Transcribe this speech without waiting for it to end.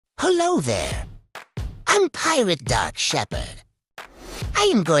Hello there. I'm Pirate Dark Shepherd. I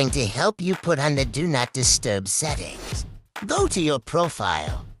am going to help you put on the Do Not Disturb settings. Go to your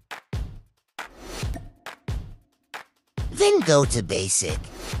profile. Then go to Basic.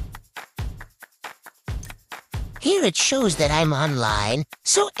 Here it shows that I'm online,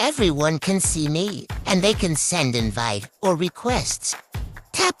 so everyone can see me, and they can send invite or requests.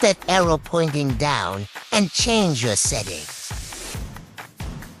 Tap that arrow pointing down and change your settings.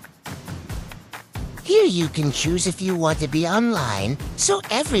 Here you can choose if you want to be online, so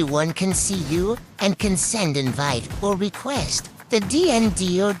everyone can see you and can send invite or request. The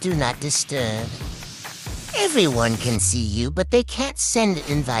DND or Do Not Disturb. Everyone can see you, but they can't send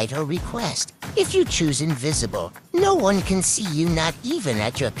invite or request. If you choose invisible, no one can see you, not even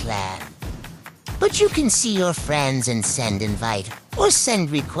at your clan. But you can see your friends and send invite or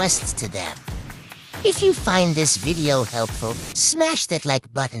send requests to them. If you find this video helpful, smash that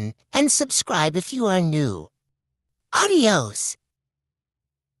like button and subscribe if you are new. Adios!